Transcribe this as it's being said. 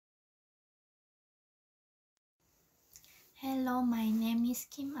Hello, my name is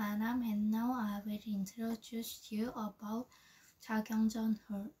Kim Anam and now I will introduce you about Jagyeongjeon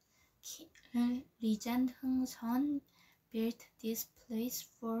Hall. Regent Hongseon built this place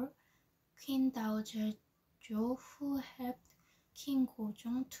for Queen Dowager Jo, who helped King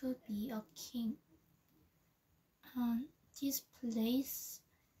Gojong to be a king. This place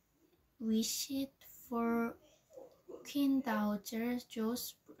wished for Queen Dowager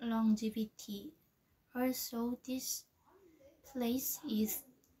Jo's longevity. Also, this place is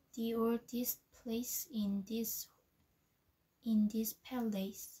the oldest place in this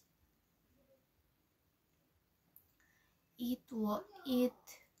palace. It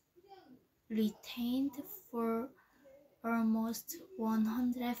retained for almost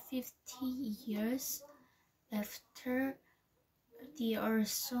 150 years after the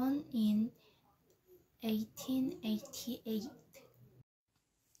arson in 1888.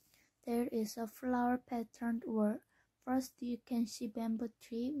 There is a flower-patterned wall. First, you can see bamboo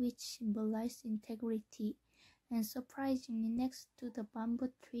tree, which symbolizes integrity. And surprisingly, next to the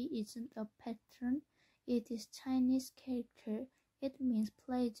bamboo tree isn't a pattern. It is Chinese character. It means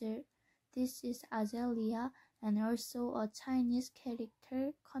pleasure. This is azalea and also a Chinese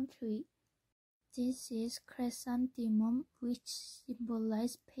character, country. This is chrysanthemum, which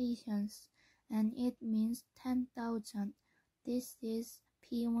symbolizes patience, and it means 10,000. This is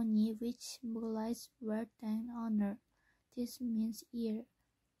peony, which symbolizes wealth and honor. This means year.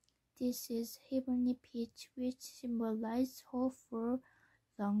 This is heavenly peach, which symbolizes hope for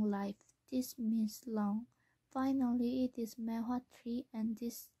long life. This means long. Finally, it is mehua tree, and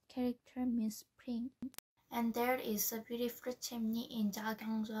this character means spring. And there is a beautiful chimney in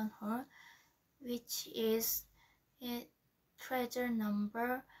Jagyeongjeon Hall, which is treasure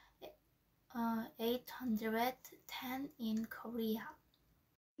number 810 in Korea.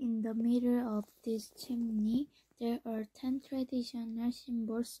 In the middle of this chimney, there are 10 traditional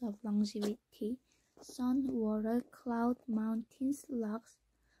symbols of longevity: sun, water, cloud, mountains, logs,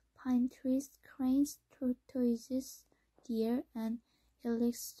 pine trees, cranes, tortoises, deer, and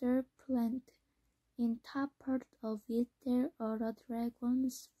elixir plant. In top part of it, there are a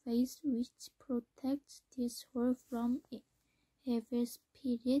dragon's face which protects this hall from evil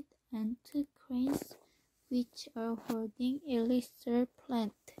spirit, and 2 cranes which are holding elixir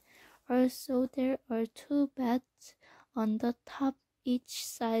plant. Also, there are 2 beds on the top each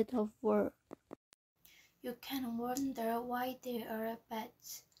side of wall. You can wonder why there are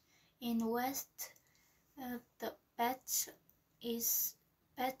beds. In West, the beds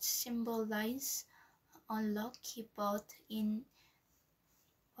symbolize unlucky, but in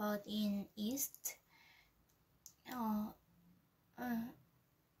East,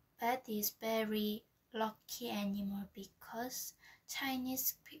 bat is very lucky animal because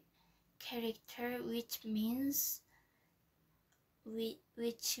Chinese character which means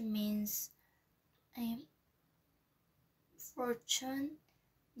fortune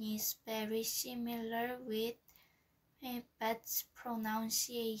is very similar with bat's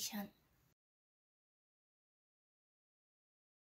pronunciation.